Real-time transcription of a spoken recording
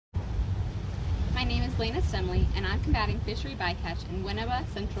My name is Lena Stemley, and I'm combating fishery bycatch in Winneba,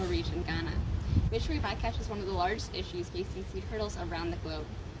 Central Region, Ghana. Fishery bycatch is one of the largest issues facing sea turtles around the globe.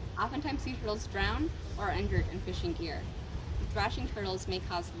 Oftentimes sea turtles drown or are injured in fishing gear. The thrashing turtles may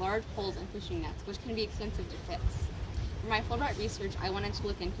cause large holes in fishing nets, which can be expensive to fix. For my Fulbright research, I wanted to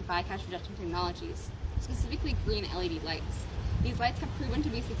look into bycatch reduction technologies, specifically green LED lights. These lights have proven to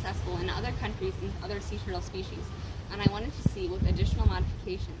be successful in other countries and other sea turtle species, and I wanted to see, with additional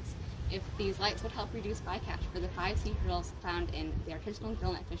modifications, if these lights would help reduce bycatch for the 5 sea turtles found in the artisanal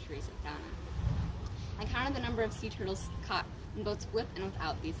gillnet fisheries of Ghana. I counted the number of sea turtles caught in boats with and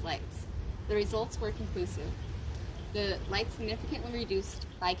without these lights. The results were conclusive. The lights significantly reduced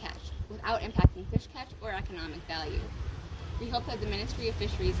bycatch without impacting fish catch or economic value. We hope that the Ministry of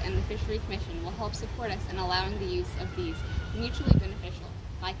Fisheries and the Fishery Commission will help support us in allowing the use of these mutually beneficial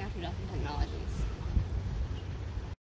bycatch reduction technologies.